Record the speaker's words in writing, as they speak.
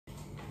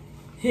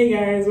Hey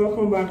guys,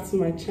 welcome back to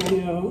my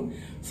channel.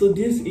 So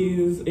this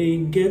is a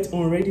get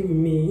on ready with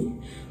me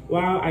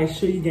while I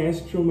show you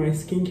guys through my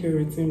skincare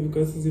routine,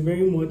 because it's a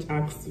very much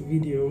asked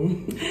video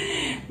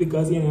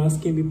because you know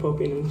skin be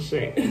popping and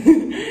shit.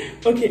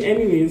 Okay,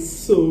 anyways,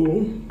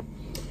 so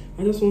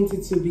I just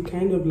wanted to be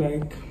kind of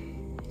like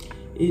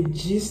a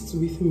gist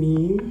with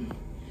me,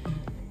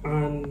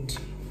 and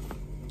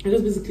I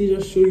just basically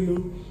just show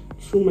you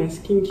through my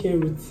skincare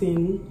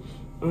routine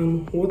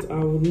and what I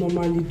would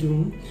normally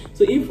do.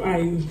 So if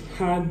I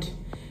had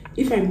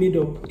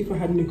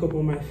makeup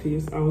on my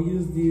face, I'll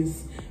use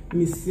this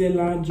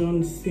Micellar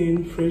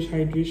Johnson Fresh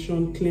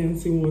Hydration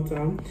Cleansing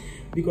Water,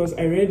 because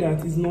I read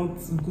that it's not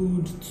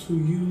good to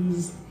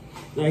use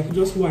like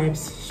just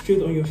wipes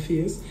straight on your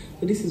face.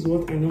 So this is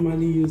what I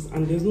normally use,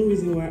 and there's no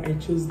reason why I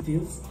chose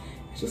this.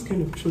 I just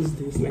kind of chose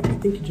this, like I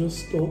think it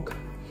just stuck.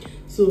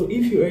 So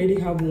if you already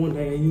have one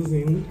that you're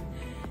using,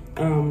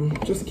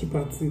 just keep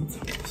at it.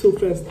 So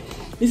first,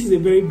 this is a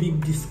very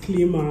big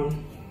disclaimer.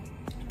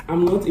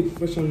 I'm not a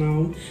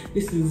professional.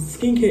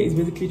 Skincare is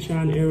basically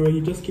try and error.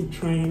 You just keep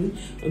trying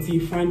until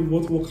you find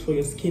what works for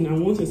your skin,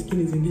 and once your skin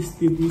is in this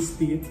stable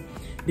state,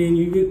 then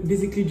you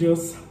basically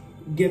just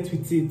get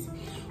with it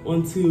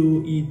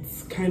until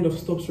it kind of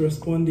stops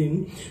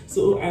responding.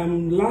 So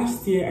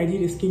last year I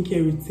did a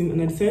skincare routine,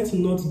 and I decided to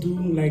not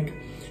do like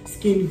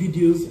skin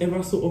videos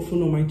ever so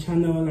often on my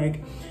channel,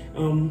 like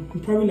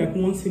probably like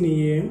once in a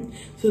year,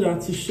 so that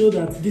to show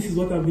that this is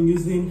what I've been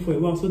using for a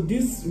while. So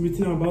this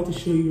routine I'm about to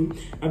show you,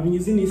 I've been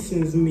using it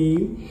since May,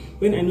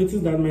 when I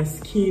noticed that my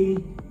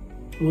skin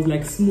was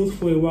like smooth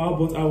for a while,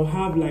 but I will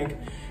have like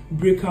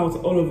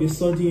breakouts all of a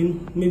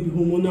sudden, maybe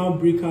hormonal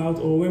breakout,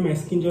 or where my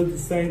skin just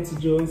decides to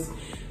just,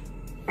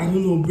 I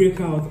don't know, break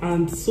out.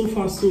 And so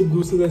far so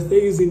good. So let's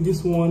stay using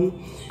this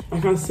one. I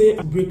can say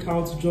a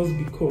breakout just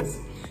because.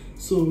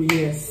 So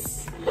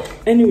yes,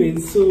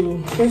 anyways,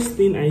 so first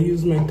thing, I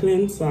use my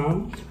cleanser,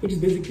 which is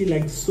basically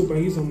like the soap I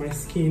use on my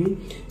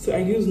skin. So I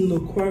use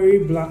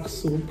Nokware black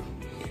soap.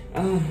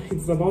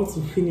 It's about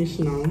to finish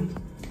now.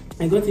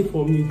 I got it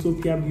from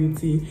Utopia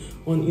Beauty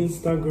on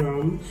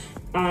Instagram.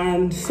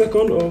 And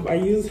second off, I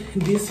use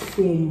this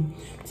foam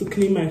to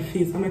clean my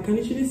face, and I can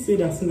literally say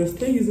that since I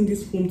started using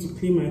this foam to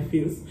clean my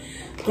face,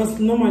 because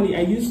normally I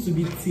used to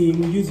be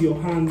team use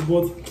your hands,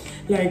 but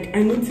like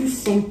I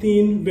noticed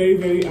something very,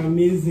 very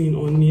amazing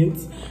on it.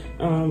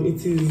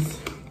 It is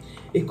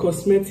a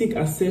cosmetic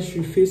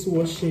accessory face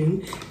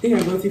washing. I think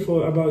I got it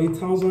for about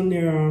 1,000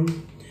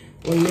 naira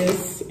or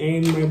less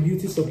in my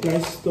beauty supply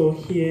store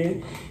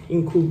here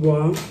in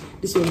Kubwa.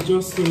 This was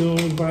just, you know,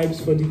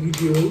 vibes for the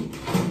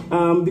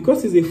video.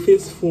 Because it's a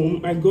face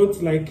foam, I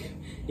got like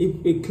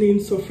a clean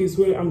surface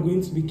where I'm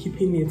going to be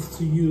keeping it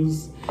to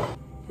use.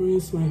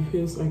 Rinse my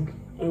face, like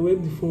I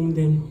wet the foam,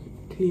 then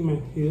clean my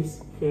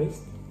face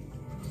first.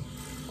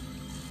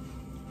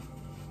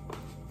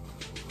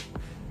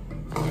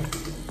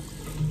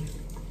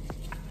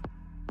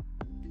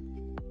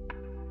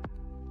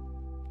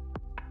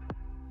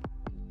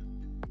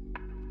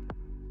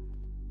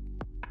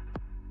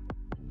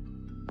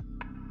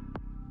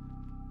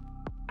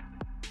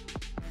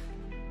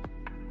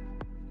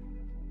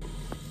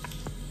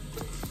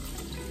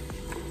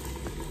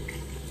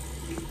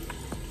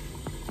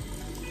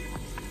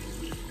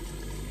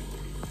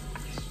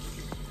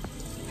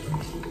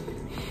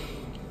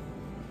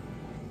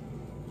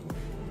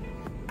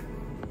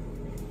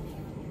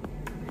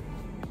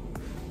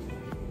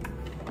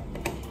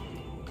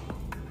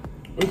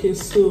 Okay,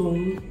 so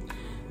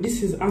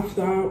this is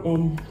after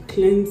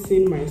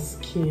cleansing my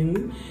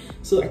skin.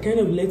 So I kind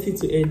of let it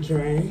to air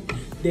dry.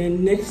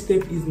 Then next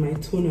step is my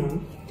toner.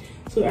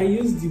 So I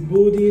use the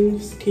Bolding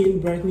Skin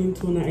Brightening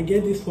Toner. I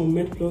get this from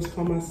MedPlus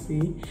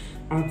Pharmacy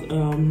at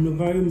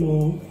Novare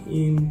Mall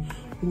in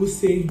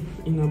Wuse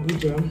in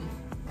Abuja.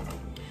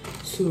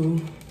 So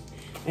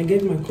I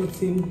get my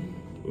cotton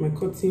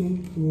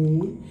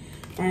wool.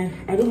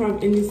 I don't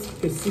have any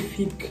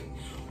specific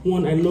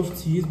one I love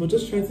to use, but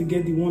just try to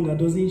get the one that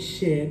doesn't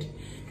shed,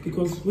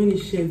 because when it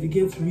sheds it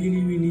gets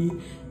really, really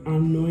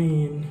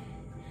annoying.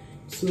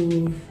 So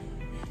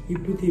you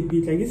put a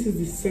bit, like this is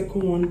the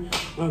second one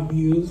I've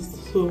used.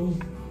 So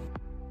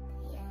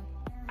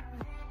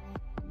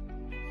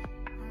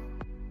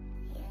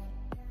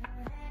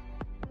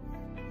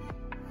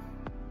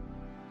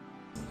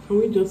can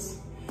we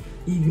just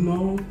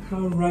ignore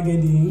how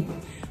raggedy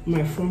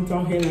my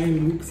frontal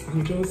hairline looks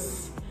and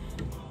just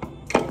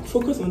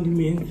focus on the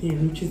main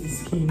thing, which is the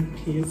skin,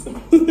 please?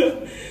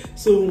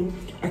 So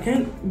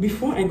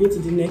before I go to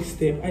the next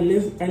step, I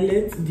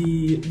let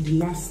the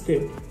last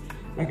step,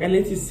 like I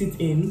let it sit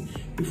in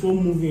before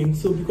moving.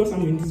 So because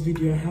I'm in this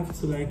video, I have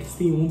to like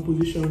stay in one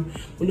position.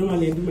 But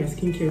normally I do my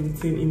skincare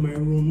routine in my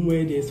room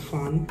where there's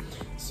fan,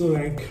 so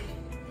like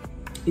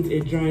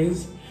it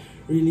dries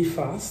really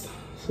fast.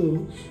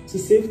 So to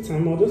save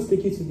time, I'll just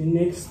take it to the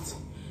next.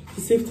 To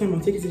save time, I'll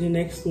take it to the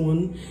next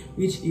one,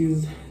 which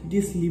is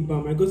this lip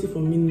balm. I got it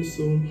from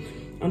Miniso,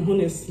 and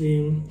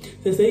honestly,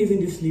 since I started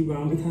using this lip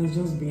balm, it has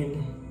just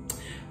been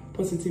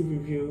positive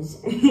reviews,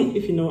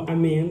 if you know what I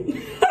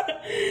mean.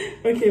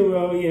 Okay,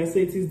 well, yeah, so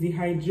it is the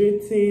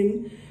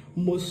hydrating,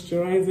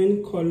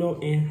 moisturizing,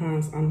 color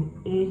enhance, and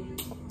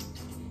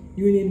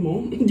you need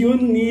more. You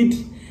don't need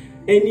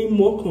any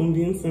more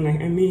convincing, like,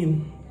 I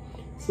mean.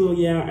 So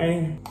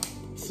yeah,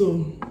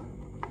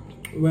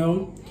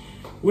 well,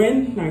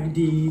 when like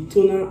the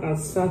toner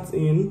has sat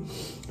in,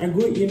 I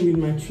go in with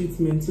my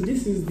treatment. So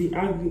this is the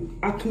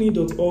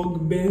Acne.org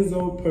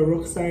benzoyl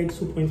peroxide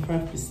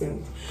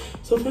 2.5%.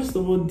 So first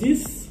of all,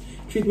 this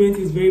treatment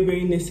is very,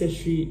 very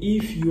necessary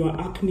if you are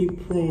acne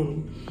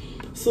prone.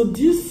 So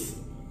this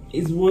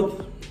is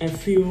what I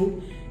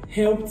feel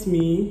helped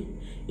me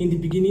in the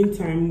beginning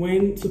time,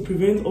 when to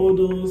prevent all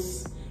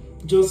those,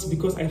 just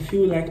because I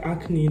feel like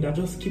acne that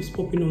just keeps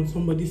popping on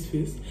somebody's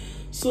face.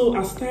 So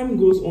as time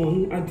goes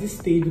on, at this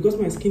stage, because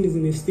my skin is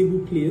in a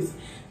stable place,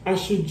 I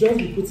should just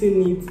be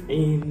putting it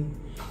in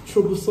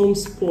troublesome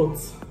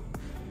spots,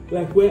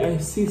 like where I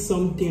see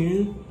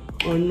something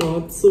or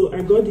not. So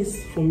I got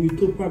this from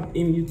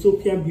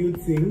Utopia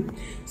Beauty.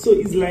 So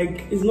it's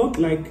like, it's not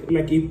like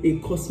a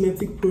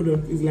cosmetic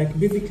product. It's like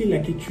basically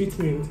like a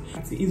treatment.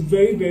 It's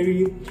very,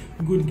 very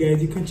good,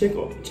 guys. You can check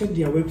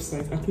their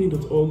website,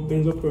 acne.org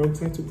benzoyl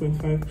peroxide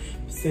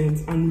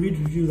 2.5%, and read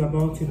reviews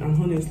about it.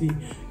 And honestly,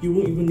 you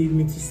won't even need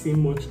me to say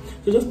much.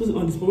 So just put it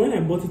on this. But when I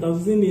bought it, I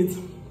was using it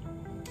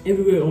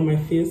everywhere on my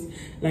face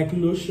like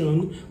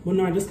lotion, but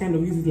now I just kind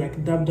of use it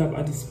like dab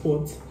at the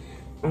spot.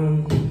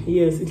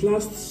 Yes, it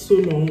lasts so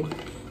long.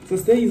 So I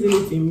started using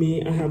it in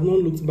May. I have not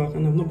looked back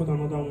and I've not bought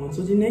another one.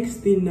 So the next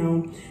thing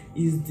now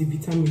is the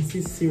vitamin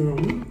C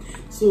serum.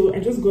 So I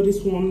just got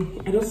this one.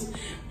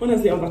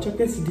 Honestly, I was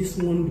attracted to this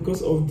one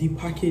because of the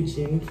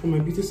packaging from my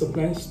beauty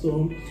supply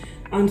store.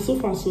 And so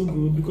far so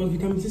good, because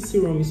vitamin C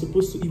serum is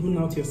supposed to even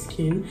out your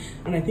skin,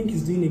 and I think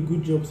it's doing a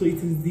good job. So it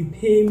is the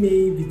Pay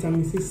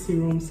vitamin C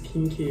serum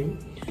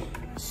skincare.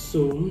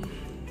 So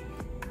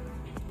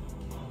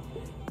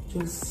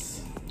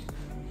just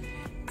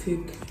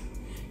take,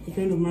 a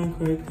friend of mine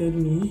corrected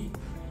me,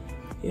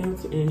 you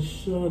have to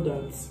ensure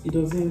that it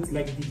doesn't,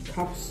 like the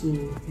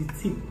capsule, the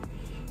tip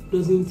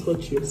doesn't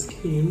touch your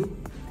skin.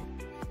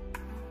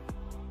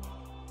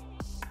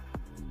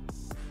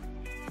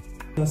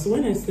 So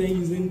when I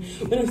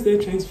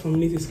started trying to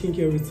formulate a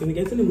skincare routine,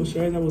 getting a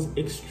moisturizer was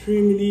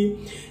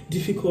extremely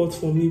difficult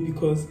for me,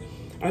 because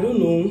I don't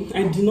know,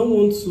 I did not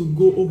want to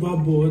go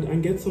overboard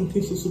and get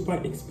something so super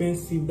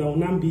expensive that will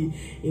not be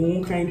in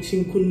one kind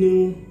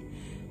chinkunu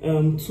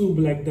tube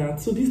like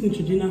that. So this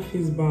Neutrogena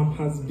face balm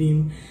has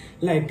been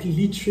like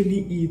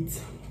literally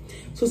it.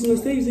 So since I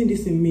started using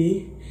this in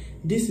May,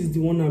 this is the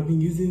one I've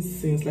been using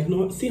since. Like,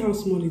 no, see how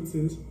small it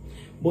is,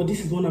 but this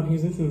is the one I've been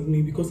using since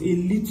May, because a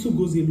little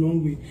goes a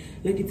long way.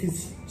 Like, it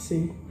is,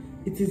 see,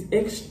 it is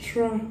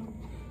extra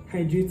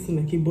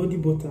hydrating, like a body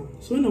butter.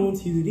 So when I want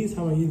to use it, this is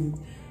how I use it.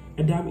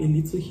 I dab a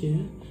little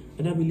here,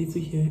 I dab a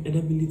little here, I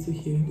dab a little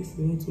here. This is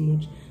not too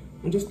much,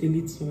 and just a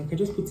little. Like, I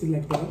just put it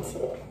like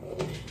that.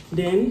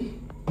 Then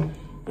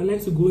I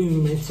like to go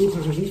in with my 2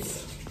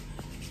 hands.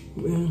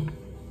 Well,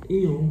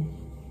 you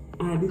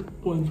know, at this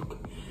point,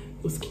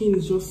 the skin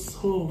is just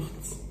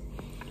soft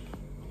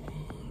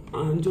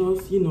and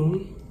just, you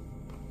know,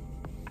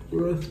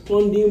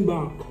 responding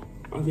back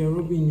as you're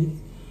rubbing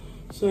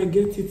it. So I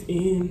get it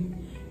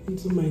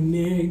into my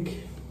neck,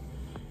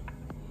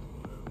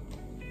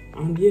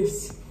 and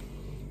yes,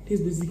 this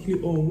is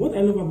basically all. What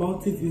I love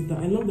about it is that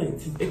I love that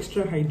it is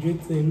extra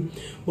hydrating,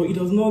 but it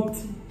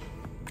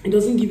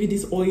doesn't give you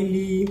this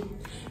oily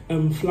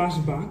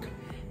flashback.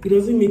 It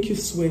doesn't make you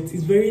sweat.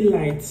 It's very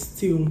light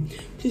still.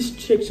 Please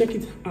check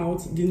it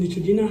out, the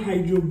Neutrogena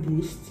Hydro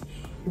Boost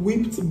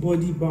Whipped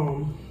Body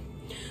Balm.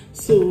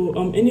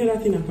 So any other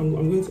thing I'm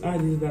going to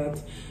add is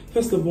that,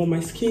 first of all, my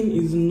skin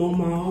is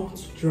normal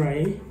to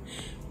dry,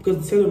 because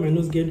the side of my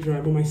nose get dry,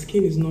 but my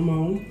skin is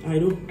normal. I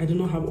do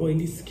not have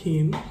oily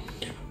skin.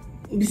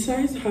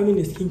 Besides having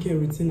a skincare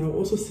routine, I'll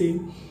also say,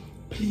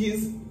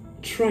 please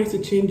try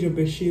to change your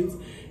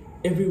bedsheets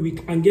every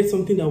week and get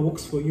something that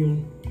works for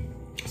you.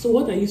 So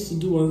what I used to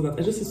do was that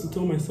I just used to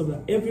tell myself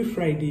that every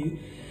Friday,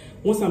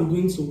 once I'm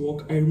going to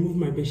work, I remove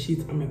my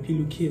bedsheet and my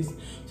pillowcase,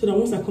 so that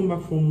once I come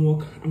back from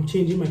work, I'm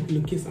changing my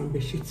pillowcase and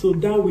bedsheet. So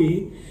that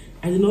way,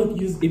 I do not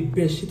use a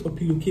bedsheet or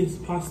pillowcase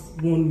past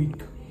 1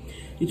 week.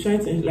 You try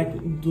to,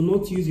 like, do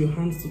not use your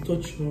hands to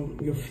touch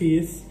your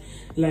face.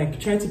 Like,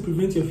 try to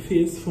prevent your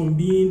face from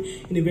being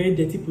in a very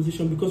dirty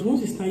position, because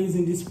once you start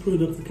using this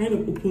product, it kind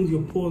of opens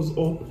your pores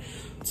up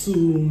to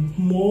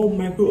more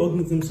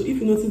microorganisms. So if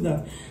you notice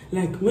that,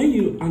 like, when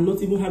you are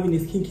not even having a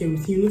skincare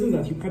routine, you notice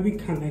that you probably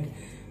can, like,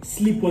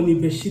 sleep on a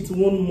bedsheet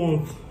 1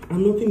 month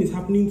and nothing is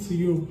happening to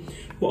you,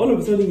 but all of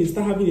a sudden you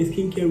start having a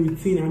skincare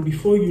routine, and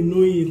before you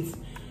know it,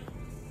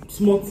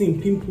 small thing,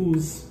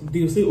 pimples,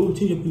 they'll say, oh,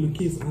 change your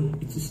pillowcase and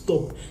it will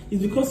stop.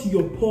 It's because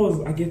your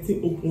pores are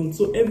getting open.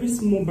 So every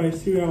small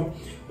bacteria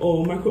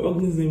or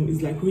microorganism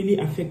is like really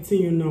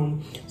affecting you now.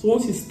 So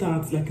once you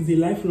start, like, it's a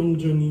lifelong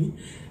journey,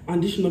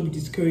 and this should not be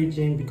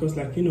discouraging, because,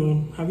 like, you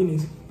know, having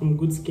a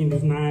good skin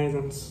is nice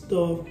and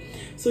stuff.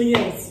 So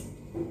yes,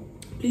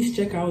 please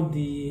check out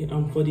the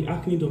for the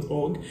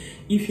acne.org.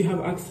 If you have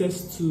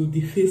access to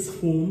the face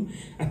foam,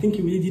 I think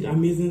it really did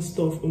amazing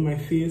stuff on my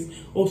face,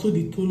 also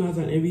the toners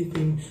and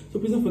everything. So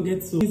please don't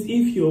forget to,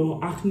 if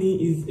your acne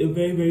is a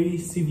very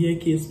severe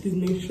case, please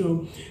make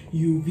sure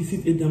you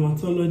visit a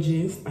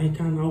dermatologist.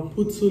 I'll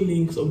put 2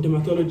 links of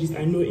dermatologists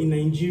I know in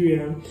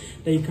Nigeria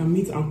that you can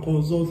meet and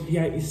consult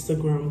via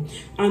Instagram.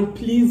 And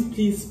please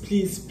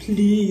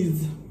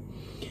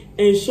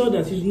ensure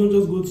that you do not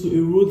just go to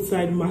a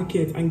roadside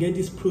market and get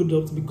this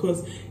product,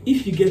 because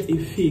if you get a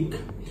fake,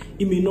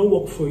 it may not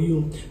work for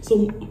you.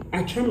 So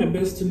I try my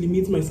best to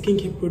limit my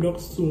skincare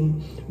products to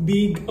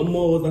big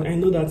malls that I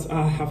know that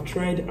I have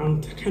tried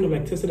and kind of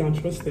like tested and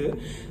trusted,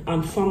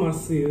 and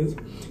pharmacies.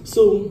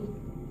 So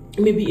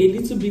maybe a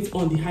little bit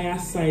on the higher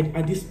side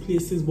at these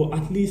places, but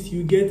at least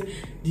you get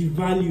the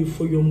value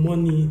for your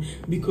money,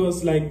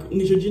 because like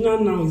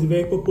Neutrogena now is a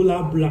very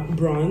popular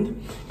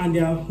brand, and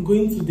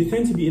they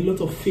tend to be a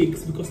lot of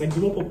fakes, because like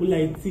the more popular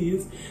it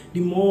is, the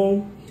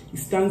more it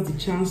stands the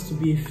chance to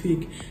be a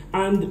fake.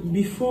 And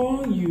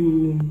before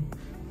you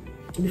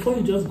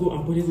just go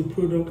and purchase a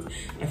product,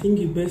 I think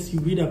it's best you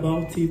read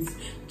about it,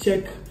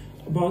 check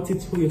about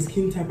it for your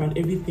skin type and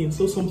everything.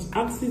 So some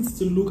acids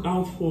to look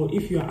out for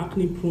if you are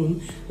acne prone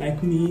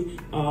like me,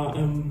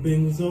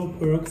 benzoyl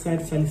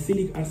peroxide,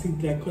 salicylic acid,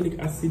 glycolic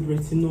acid,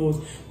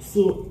 retinols.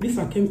 So these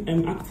are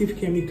active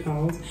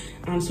chemicals,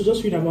 and so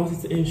just read about it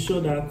to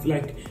ensure that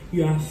like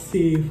you are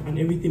safe and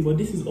everything. But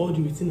this is all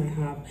the routine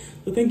I have.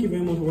 So thank you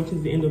very much for watching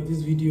to the end of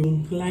this video.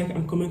 Like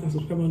and comment and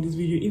subscribe on this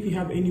video. If you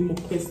have any more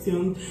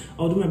questions,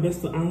 I'll do my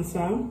best to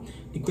answer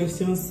the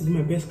questions to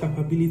my best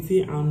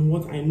capability and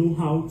what I know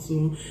how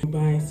to.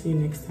 Bye. See you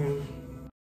next time.